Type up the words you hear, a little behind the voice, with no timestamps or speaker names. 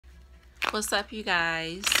What's up, you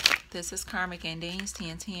guys? This is Karmic Endings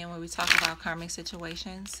 1010, where we talk about karmic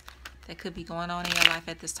situations that could be going on in your life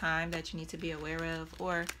at this time that you need to be aware of,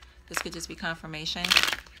 or this could just be confirmation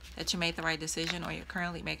that you made the right decision or you're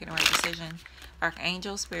currently making the right decision.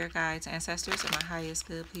 Archangels, spirit guides, ancestors, and my highest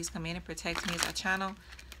good, please come in and protect me as I channel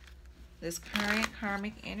this current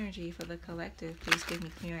karmic energy for the collective. Please give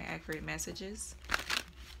me clear and accurate messages.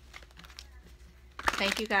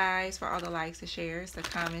 Thank you guys for all the likes, the shares, the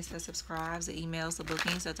comments, the subscribes, the emails, the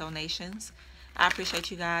bookings, the donations. I appreciate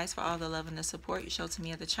you guys for all the love and the support you show to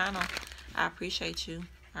me at the channel. I appreciate you.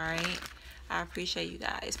 All right. I appreciate you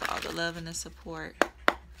guys for all the love and the support.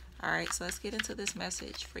 All right. So let's get into this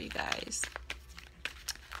message for you guys.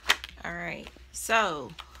 All right. So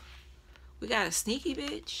we got a sneaky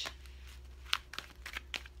bitch.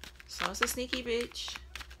 So it's a sneaky bitch.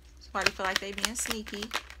 Somebody feel like they being sneaky.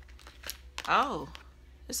 Oh.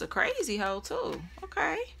 It's a crazy hoe too.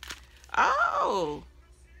 Okay. Oh,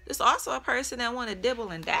 there's also a person that want to dibble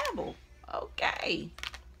and dabble. Okay.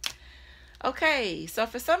 Okay. So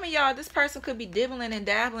for some of y'all, this person could be dibbling and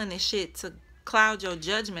dabbling and shit to cloud your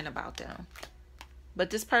judgment about them.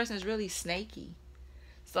 But this person is really snaky.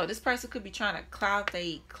 So this person could be trying to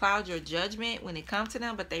cloud your judgment when it comes to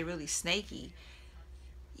them, but they really snaky.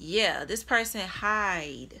 Yeah, this person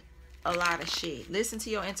hide a lot of shit. Listen to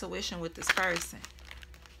your intuition with this person.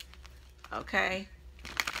 Okay,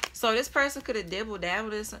 so this person could have dabbled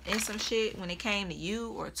in some shit when it came to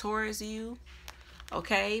you or towards you.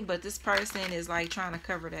 Okay, but this person is like trying to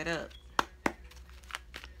cover that up.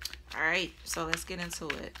 All right, so let's get into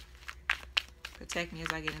it. Protect me as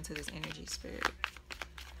I get into this energy, spirit.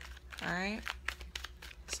 All right,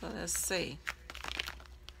 so let's see.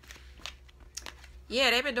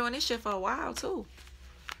 Yeah, they've been doing this shit for a while too.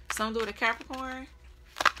 Some do it a Capricorn.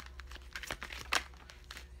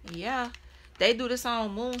 Yeah, they do this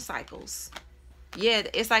on moon cycles. Yeah,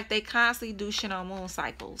 it's like they constantly do shit on moon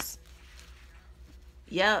cycles.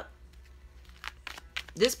 Yep.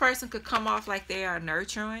 This person could come off like they are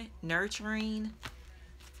nurturing.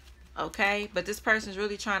 Okay, but this person's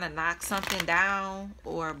really trying to knock something down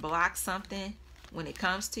or block something when it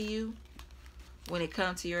comes to you. When it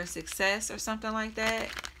comes to your success or something like that.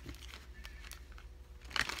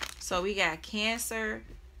 So we got Cancer,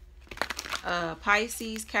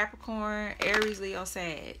 Pisces, Capricorn, Aries, Leo,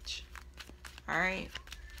 Sag. All right.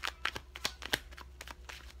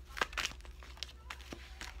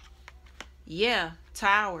 Yeah,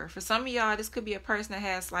 Tower. For some of y'all, this could be a person that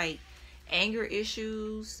has like anger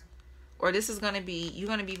issues, or this is going to be, you're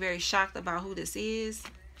going to be very shocked about who this is.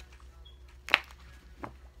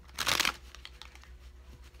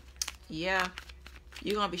 Yeah,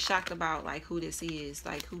 you're going to be shocked about like who this is,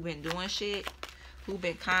 like who been doing shit. Who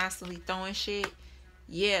been constantly throwing shit.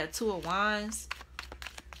 Yeah, Two of Wands.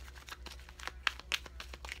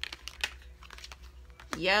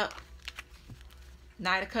 Yep.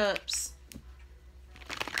 Knight of Cups.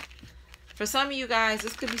 For some of you guys,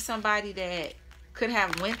 this could be somebody that could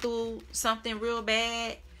have went through something real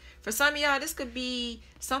bad. For some of y'all, this could be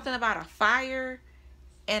something about a fire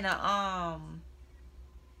and a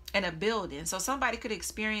building. So somebody could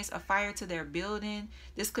experience a fire to their building.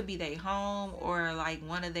 This could be their home or like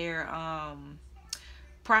one of their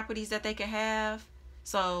properties that they could have.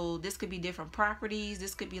 So this could be different properties.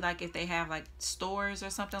 This could be like if they have like stores or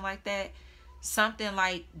something like that. Something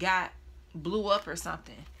like blew up or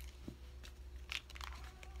something.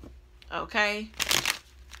 Okay.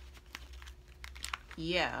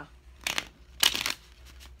 Yeah.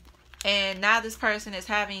 And now this person is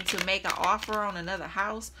having to make an offer on another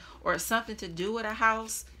house or something to do with a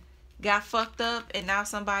house. Got fucked up and now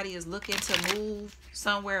somebody is looking to move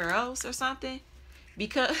somewhere else or something.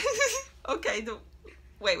 Because, okay,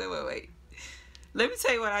 wait. Let me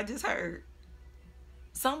tell you what I just heard.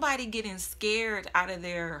 Somebody getting scared out of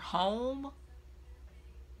their home.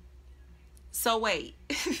 So wait.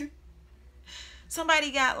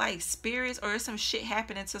 Somebody got like spirits or some shit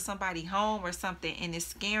happening to somebody's home or something and it's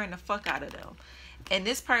scaring the fuck out of them. And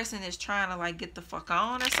this person is trying to like get the fuck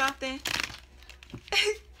on or something.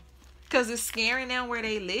 Because it's scaring them where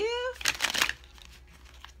they live.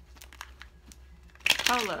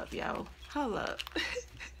 Hold up, yo. Hold up.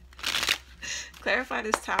 Clarify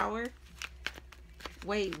this Tower.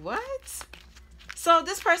 Wait, what? So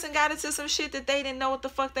this person got into some shit that they didn't know what the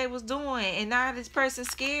fuck they was doing. And now this person's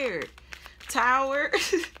scared. Tower.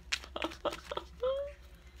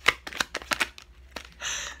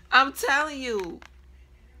 I'm telling you,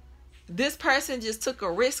 this person just took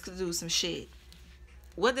a risk to do some shit.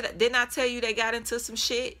 Didn't I tell you they got into some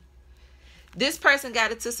shit? This person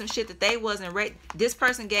got into some shit that they wasn't ready. This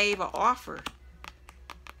person gave an offer.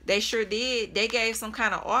 They sure did. They gave some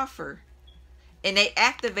kind of offer. And they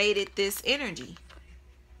activated this energy.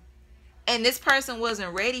 And this person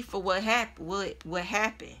wasn't ready for what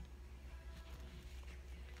happened.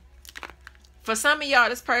 For some of y'all,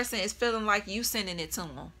 this person is feeling like you sending it to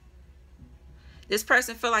them. This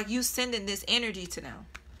person feel like you sending this energy to them.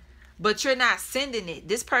 But you're not sending it.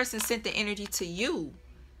 This person sent the energy to you.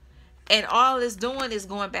 And all it's doing is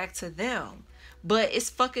going back to them. But it's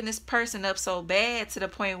fucking this person up so bad to the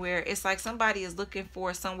point where it's like somebody is looking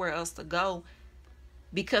for somewhere else to go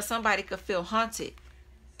because somebody could feel haunted.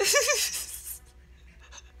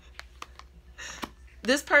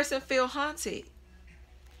 This person feel haunted.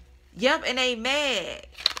 Yep, and they mad.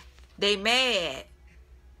 They mad.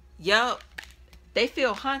 Yup. They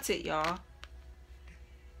feel haunted, y'all.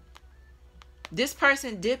 This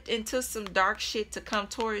person dipped into some dark shit to come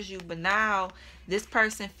towards you, but now this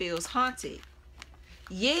person feels haunted.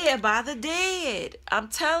 Yeah, by the dead. I'm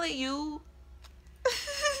telling you.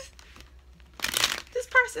 This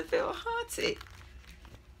person feel haunted.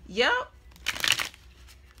 Yup.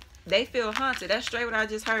 They feel haunted. That's straight what I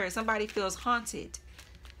just heard. Somebody feels haunted.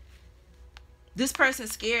 This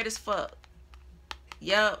person's scared as fuck.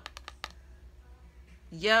 Yup.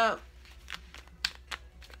 Yup.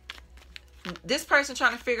 This person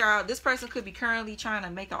trying to figure out, this person could be currently trying to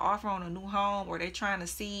make an offer on a new home, or they trying to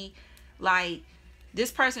see, like, this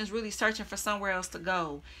person's really searching for somewhere else to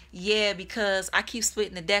go. Yeah, because I keep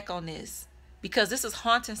splitting the deck on this. Because this is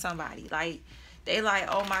haunting somebody. Like, they like,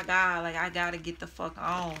 oh my God, like, I gotta get the fuck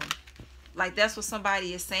on. Like, that's what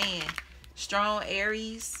somebody is saying. Strong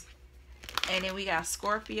Aries. And then we got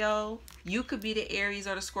Scorpio. You could be the Aries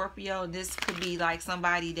or the Scorpio. This could be like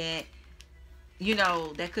somebody that, you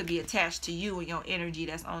know, that could be attached to you and your energy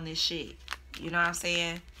that's on this shit. You know what I'm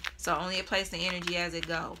saying? So only place the energy as it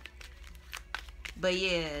go. But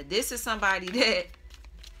yeah, this is somebody that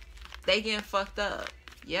they getting fucked up.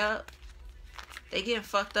 Yep. They getting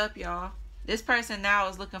fucked up, y'all. This person now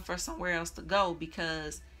is looking for somewhere else to go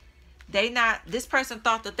because this person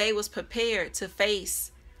thought that they was prepared to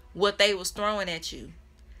face what they was throwing at you.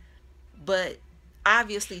 But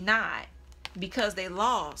obviously not, because they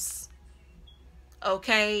lost.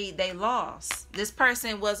 Okay, they lost. This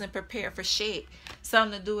person wasn't prepared for shit.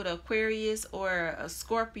 Something to do with Aquarius or a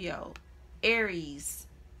Scorpio, Aries,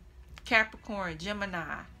 Capricorn,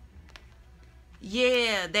 Gemini.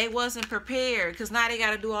 Yeah, they wasn't prepared because now they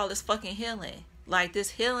got to do all this fucking healing. Like, this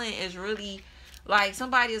healing is really, like,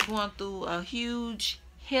 somebody is going through a huge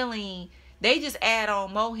healing. They just add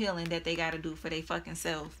on more healing that they got to do for their fucking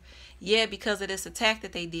self. Yeah, because of this attack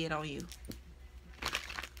that they did on you.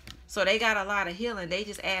 So they got a lot of healing. They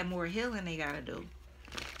just add more healing they got to do.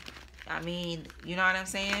 I mean, you know what I'm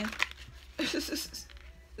saying?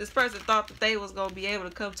 This person thought that they was going to be able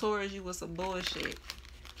to come towards you with some bullshit.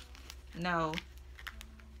 No.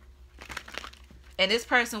 And this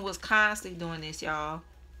person was constantly doing this, y'all.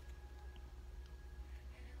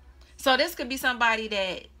 So this could be somebody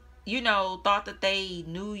that, you know, thought that they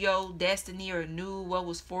knew your destiny or knew what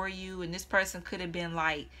was for you. And this person could have been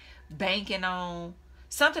like banking on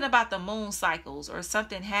something about the moon cycles or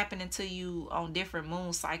something happening to you on different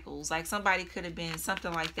moon cycles. Like, somebody could have been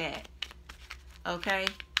something like that. Okay.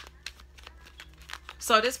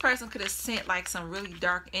 So this person could have sent like some really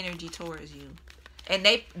dark energy towards you. And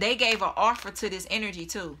they gave an offer to this energy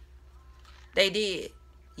too. They did.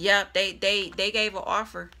 Yep, they gave an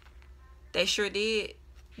offer. They sure did.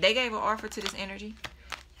 They gave an offer to this energy.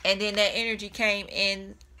 And then that energy came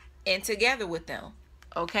in together with them.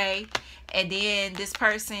 Okay? And then this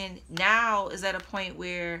person now is at a point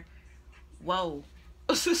where, whoa,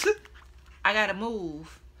 I gotta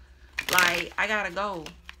move. Like, I gotta go.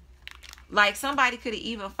 Like, somebody could have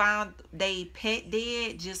even found they pet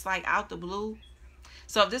dead just like out the blue.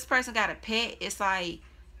 So if this person got a pet, it's like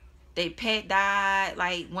they pet died,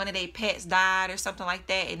 like one of their pets died or something like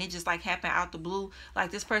that, and it just like happened out the blue.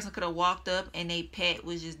 Like, this person could have walked up and their pet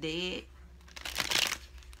was just dead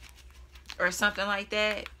or something like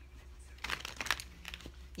that.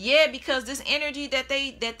 Yeah, because this energy that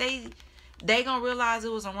they gonna realize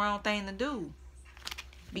it was a wrong thing to do,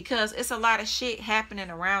 because it's a lot of shit happening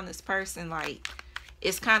around this person. Like,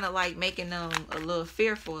 it's kind of like making them a little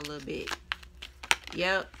fearful a little bit.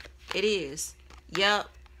 Yep, it is. Yep.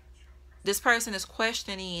 This person is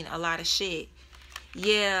questioning a lot of shit.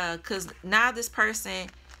 Yeah, because now this person,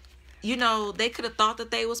 you know, they could have thought that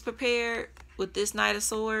they was prepared with this Knight of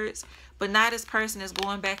Swords, but now this person is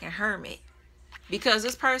going back and hermit. Because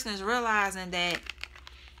this person is realizing that,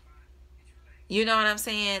 you know what I'm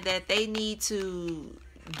saying, that they need to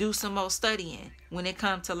do some more studying when it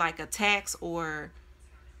comes to like attacks or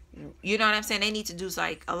You know what I'm saying? They need to do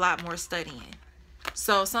like a lot more studying.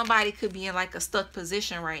 So somebody could be in like a stuck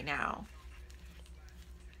position right now.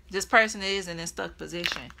 This person is in a stuck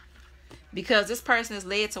position because this person is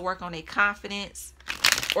led to work on their confidence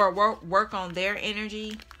or work on their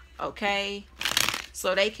energy. Okay,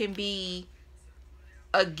 so they can be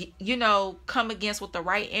come against with the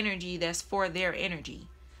right energy that's for their energy.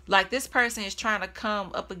 Like this person is trying to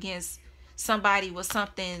come up against somebody with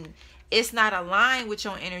something it's not aligned with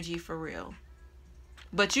your energy for real.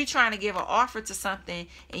 But you trying to give an offer to something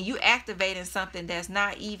and you activating something that's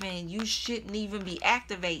not even, you shouldn't even be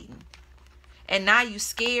activating. And now you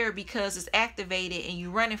scared because it's activated and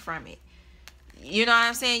you running from it. You know what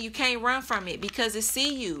I'm saying? You can't run from it because it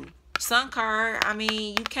see you. Sun card, I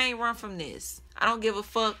mean, you can't run from this. I don't give a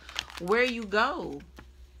fuck where you go.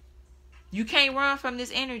 You can't run from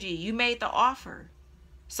this energy. You made the offer.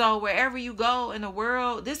 So wherever you go in the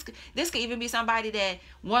world, this could even be somebody that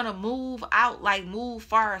want to move out, like move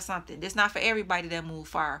far or something. This not for everybody that move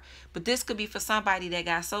far. But this could be for somebody that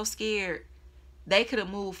got so scared they could have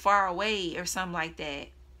moved far away or something like that.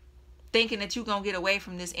 Thinking that you're going to get away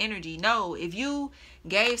from this energy. No, if you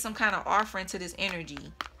gave some kind of offering to this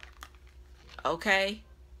energy, okay,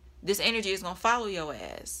 this energy is going to follow your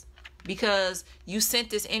ass. Because you sent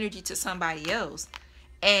this energy to somebody else.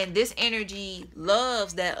 And this energy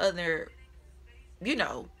loves that other,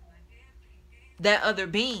 that other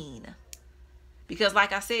being. Because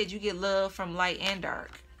like I said, you get love from light and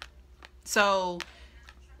dark. So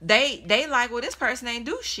they like, well, this person ain't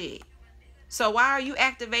do shit. So why are you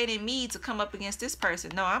activating me to come up against this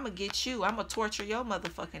person? No, I'm going to get you. I'm going to torture your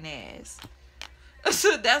motherfucking ass.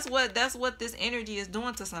 So that's what this energy is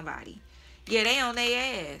doing to somebody. Yeah, they on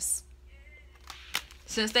their ass.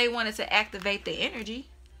 Since they wanted to activate the energy.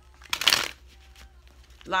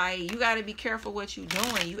 Like, you got to be careful what you're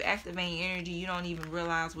doing. You activating energy, you don't even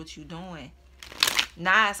realize what you're doing.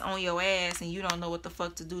 Now it's on your ass and you don't know what the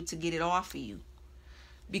fuck to do to get it off of you.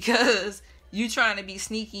 Because you trying to be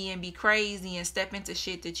sneaky and be crazy and step into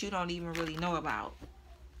shit that you don't even really know about.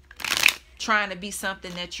 Trying to be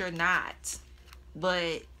something that you're not.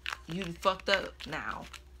 But you fucked up now.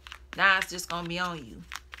 Now it's just going to be on you.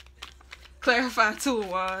 Clarify 2 of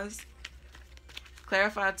Wands.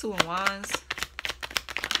 Clarify 2 of Wands.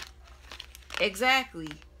 Exactly.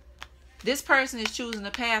 This person is choosing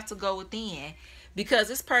the path to go within. Because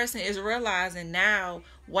this person is realizing now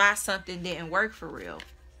why something didn't work for real.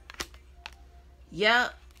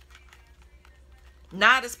 Yep.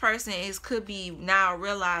 Now this person could be now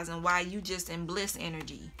realizing why you just in bliss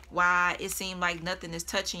energy. Why it seemed like nothing is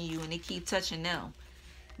touching you and it keep touching them.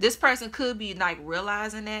 This person could be like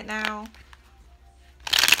realizing that now.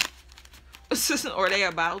 Or they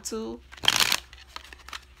about to.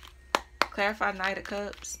 Clarify Knight of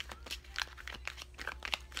Cups.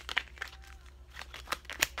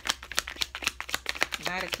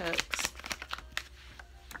 Knight of Cups.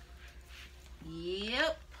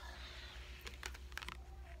 Yep.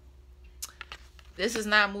 This is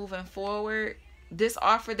not moving forward. This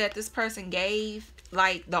offer that this person gave,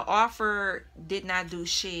 like the offer did not do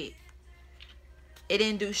shit. It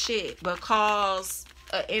didn't do shit, but cause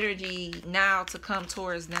an energy now to come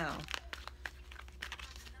towards them.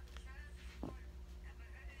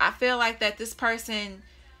 I feel like that this person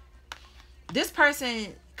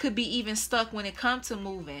could be even stuck when it comes to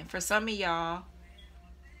moving. For some of y'all,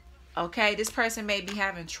 okay, this person may be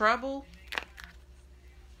having trouble.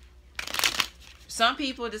 Some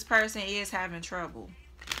people, this person is having trouble.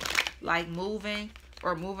 Like moving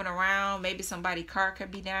or moving around. Maybe somebody's car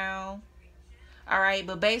could be down. Alright,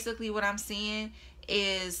 but basically what I'm seeing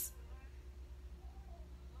is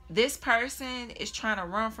this person is trying to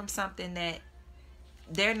run from something that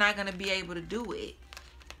they're not going to be able to do it.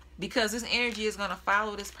 Because this energy is going to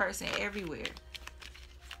follow this person everywhere.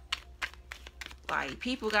 Like,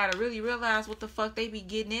 people got to really realize what the fuck they be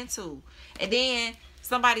getting into. And then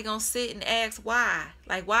somebody going to sit and ask why.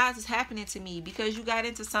 Like, why is this happening to me? Because you got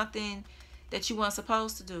into something that you weren't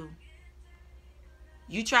supposed to do.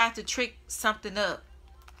 You tried to trick something up.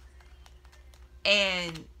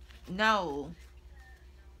 And no.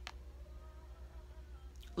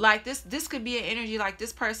 Like this could be an energy like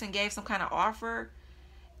this person gave some kind of offer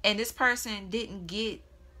and this person didn't get,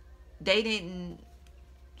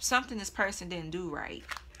 something this person didn't do right.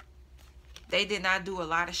 They did not do a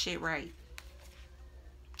lot of shit right.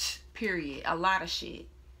 Period. A lot of shit.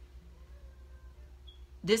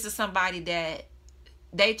 This is somebody that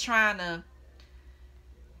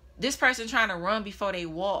this person trying to run before they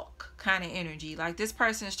walk kind of energy. Like this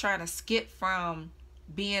person is trying to skip from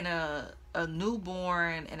being a a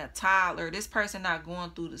newborn and a toddler. This person not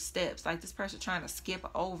going through the steps. Like, this person trying to skip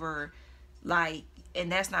over, like,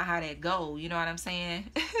 and that's not how that go. You know what I'm saying?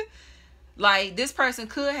 Like, this person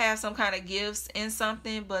could have some kind of gifts in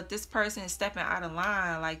something, but this person is stepping out of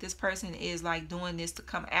line. Like, this person is like doing this to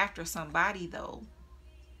come after somebody though.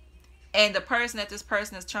 And the person that this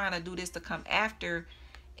person is trying to do this to come after,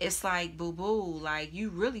 it's like, boo-boo, like, you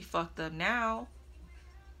really fucked up now.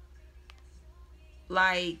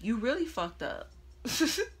 Like, you really fucked up.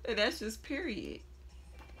 And that's just period.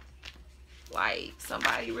 Like,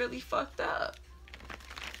 somebody really fucked up.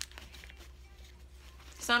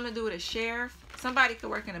 Something to do with a sheriff. Somebody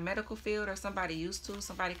could work in the medical field, or somebody used to.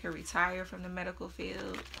 Somebody could retire from the medical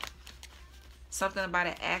field. Something about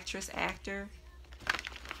an actress, actor.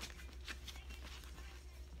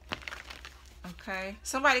 Okay.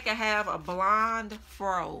 Somebody could have a blonde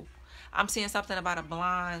fro. I'm seeing something about a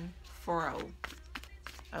blonde fro.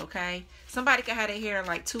 Okay. Somebody could have their hair in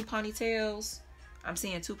like 2 ponytails. I'm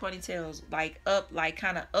seeing 2 ponytails, like up, like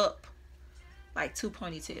kind of up. Like 2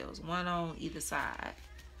 ponytails, one on either side.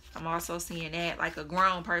 I'm also seeing that, like a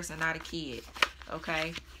grown person, not a kid.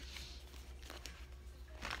 Okay.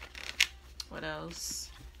 What else?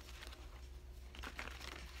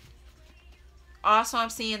 Also, I'm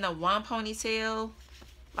seeing the 1 ponytail,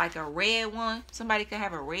 like a red one. Somebody could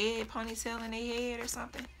have a red ponytail in their head or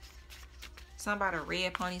something. Somebody a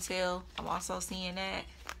red ponytail. I'm also seeing that.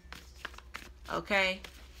 Okay.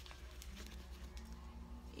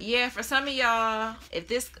 Yeah, for some of y'all, if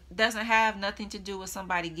this doesn't have nothing to do with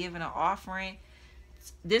somebody giving an offering,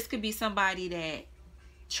 this could be somebody that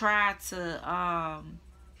tried to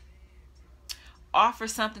offer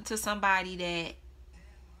something to somebody that,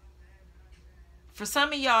 for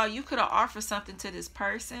some of y'all, you could have offered something to this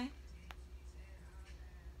person,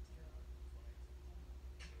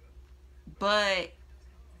 but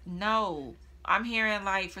no, I'm hearing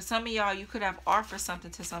like for some of y'all, you could have offered something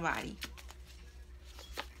to somebody.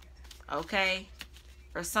 Okay,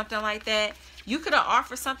 or something like that. You could have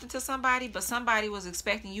offered something to somebody, but somebody was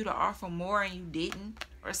expecting you to offer more and you didn't,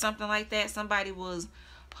 or something like that. Somebody was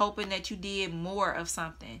hoping that you did more of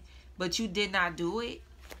something, but you did not do it.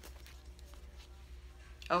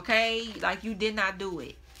 Okay, like you did not do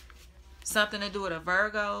it. Something to do with a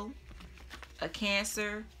Virgo, a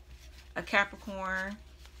Cancer, a Capricorn,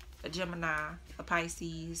 a Gemini, a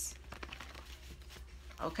Pisces.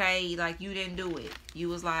 Okay, like you didn't do it. You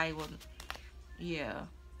was like, well, yeah.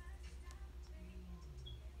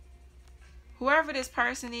 Whoever this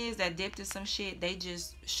person is that dipped in some shit, they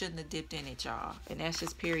just shouldn't have dipped in it, y'all. And that's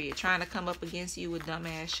just period. Trying to come up against you with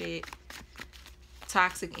dumbass shit.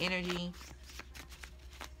 Toxic energy.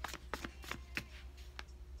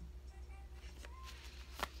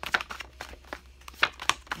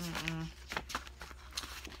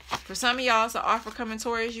 For some of y'all, it's an offer coming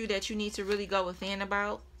towards you that you need to really go within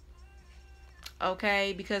about.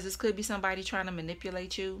 Okay, because this could be somebody trying to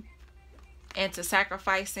manipulate you into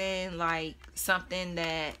sacrificing like something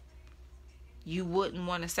that you wouldn't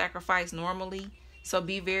want to sacrifice normally. So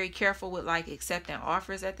be very careful with like accepting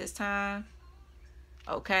offers at this time.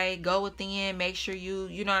 Okay, go within, make sure you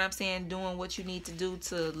know what I'm saying, doing what you need to do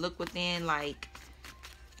to look within like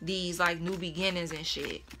these like new beginnings and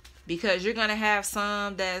shit. Because you're going to have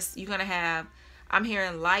some that's, you're going to have, I'm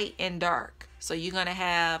hearing light and dark. So you're going to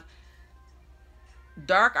have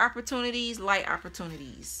dark opportunities, light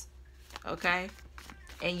opportunities. Okay?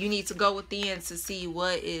 And you need to go within to see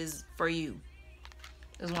what is for you.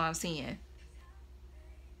 That's what I'm seeing.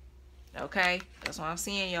 Okay? That's what I'm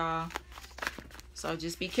seeing, y'all. So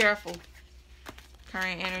just be careful.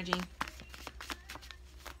 Current energy.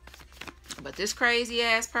 But this crazy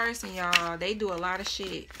ass person, y'all, they do a lot of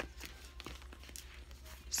shit.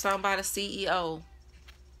 Something about a CEO.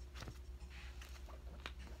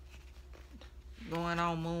 Going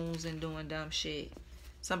on moons and doing dumb shit.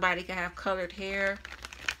 Somebody can have colored hair.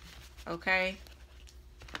 Okay.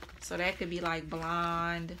 So that could be like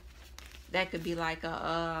blonde. That could be like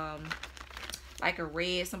a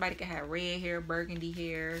red. Somebody could have red hair, burgundy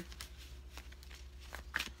hair.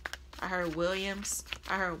 I heard Williams.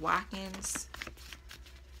 I heard Watkins.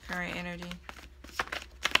 Current energy.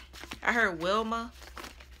 I heard Wilma.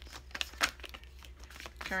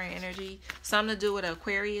 Current energy. Something to do with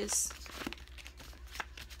Aquarius.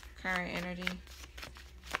 Current energy.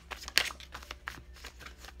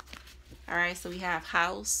 Alright, so we have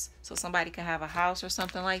house. So somebody could have a house or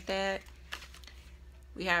something like that.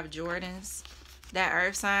 We have Jordans. That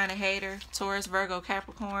earth sign, a hater. Taurus, Virgo,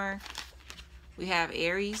 Capricorn. We have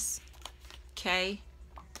Aries. K.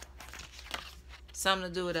 Something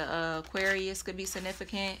to do with Aquarius could be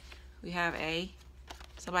significant. We have A.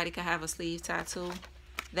 Somebody could have a sleeve tattoo.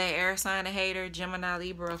 They air sign, a hater, Gemini,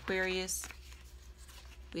 Libra, Aquarius.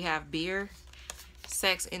 We have beer,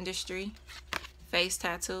 sex industry, face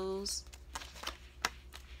tattoos,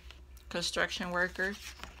 construction worker,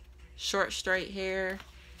 short straight hair.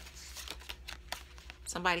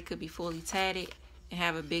 Somebody could be fully tatted and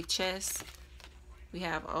have a big chest. We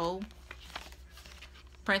have O,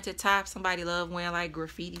 printed top. Somebody love wearing like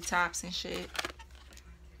graffiti tops and shit.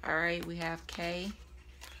 All right, we have K,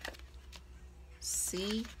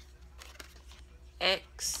 C,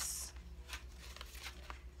 X,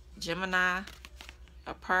 Gemini,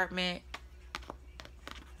 apartment,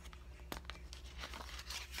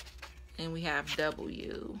 and we have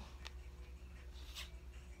W.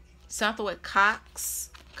 Something with Cox,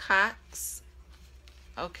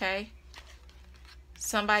 okay.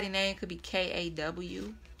 Somebody name could be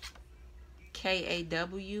K-A-W,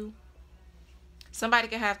 K-A-W. Somebody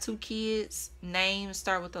could have 2 kids, names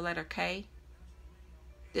start with the letter K.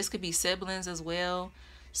 This could be siblings as well,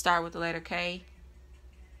 start with the letter K.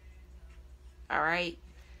 All right.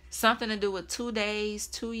 Something to do with 2 days,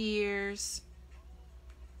 2 years,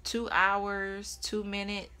 2 hours, 2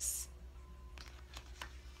 minutes.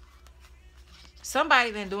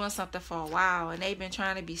 Somebody been doing something for a while and they've been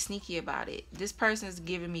trying to be sneaky about it. This person is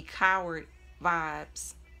giving me coward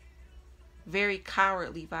vibes. Very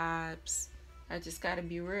cowardly vibes. I just gotta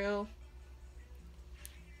be real.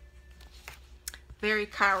 Very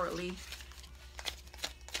cowardly.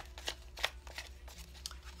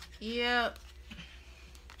 Yep.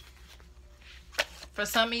 For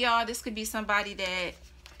some of y'all, this could be somebody that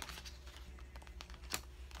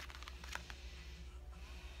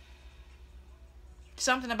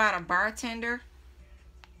something about a bartender.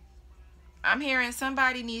 I'm hearing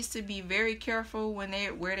somebody needs to be very careful when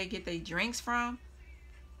where they get their drinks from.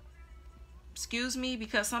 Excuse me,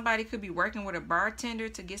 because somebody could be working with a bartender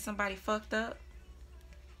to get somebody fucked up.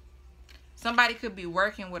 Somebody could be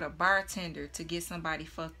working with a bartender to get somebody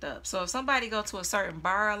fucked up. So if somebody go to a certain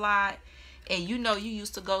bar a lot and you know you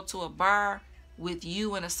used to go to a bar with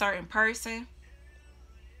you and a certain person,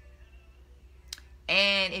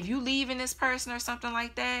 and if you leaving this person or something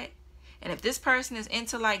like that, and if this person is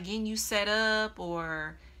into like getting you set up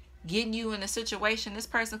or getting you in a situation, this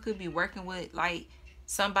person could be working with like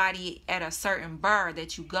somebody at a certain bar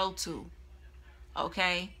that you go to.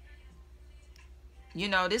 Okay? You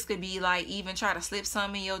know, this could be like even try to slip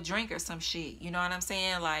some in your drink or some shit. You know what I'm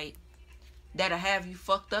saying? Like that'll have you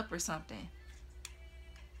fucked up or something.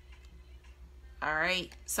 All right.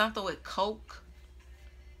 Something with coke.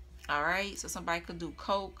 All right. So somebody could do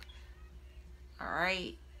coke. All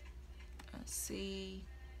right. Let's see.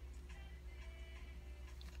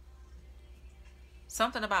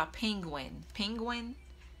 Something about penguin. Penguin.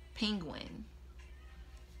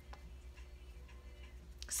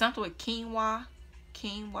 Something with quinoa.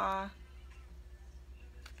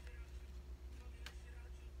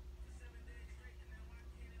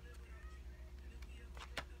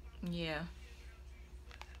 Yeah.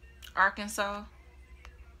 Arkansas.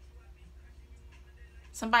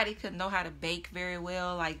 Somebody could know how to bake very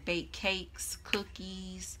well, like bake cakes,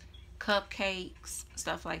 cookies, cupcakes,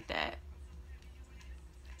 stuff like that.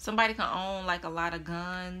 Somebody can own like a lot of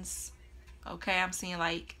guns. Okay, I'm seeing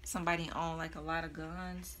like somebody own like a lot of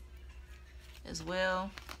guns as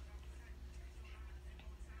well.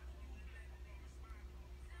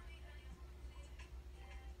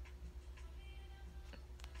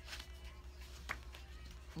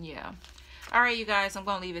 Yeah. All right, you guys, I'm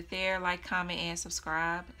going to leave it there. Like, comment, and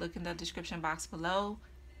subscribe. Look in the description box below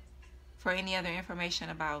for any other information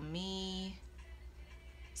about me.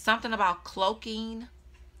 Something about cloaking.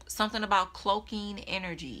 Something about cloaking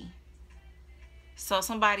energy. So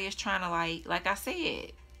somebody is trying to like I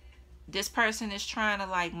said, this person is trying to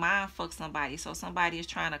like mind fuck somebody. So somebody is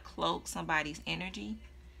trying to cloak somebody's energy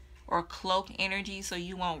or cloak energy so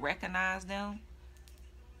you won't recognize them.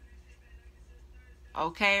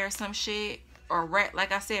 Okay, or some shit. Or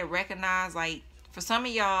like I said, recognize, like for some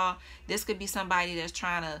of y'all, this could be somebody that's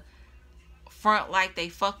trying to front like they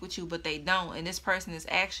fuck with you, but they don't. And this person is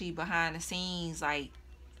actually behind the scenes like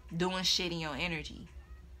doing shit in your energy.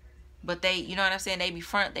 But they, you know what I'm saying? They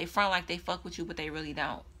front like they fuck with you, but they really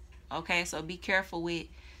don't. Okay, so be careful with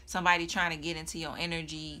somebody trying to get into your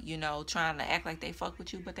energy, you know, trying to act like they fuck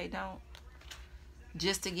with you, but they don't.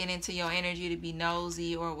 Just to get into your energy, to be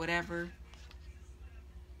nosy or whatever.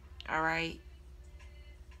 All right.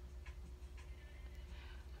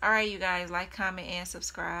 All right, you guys, like, comment, and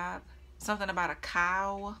subscribe. Something about a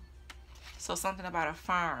cow. So something about a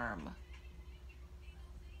farm.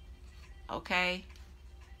 Okay.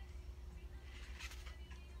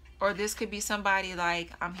 Or this could be somebody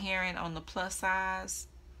like I'm hearing on the plus size.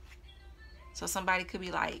 So somebody could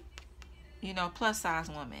be like, you know, plus size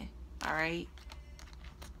woman. All right.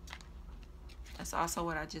 That's also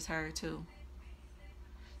what I just heard too.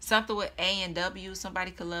 Something with A and W.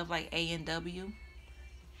 Somebody could love like A and W.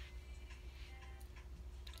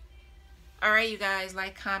 Alright, you guys,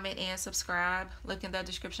 like, comment, and subscribe. Look in the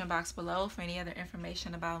description box below for any other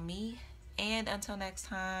information about me. And until next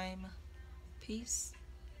time, peace.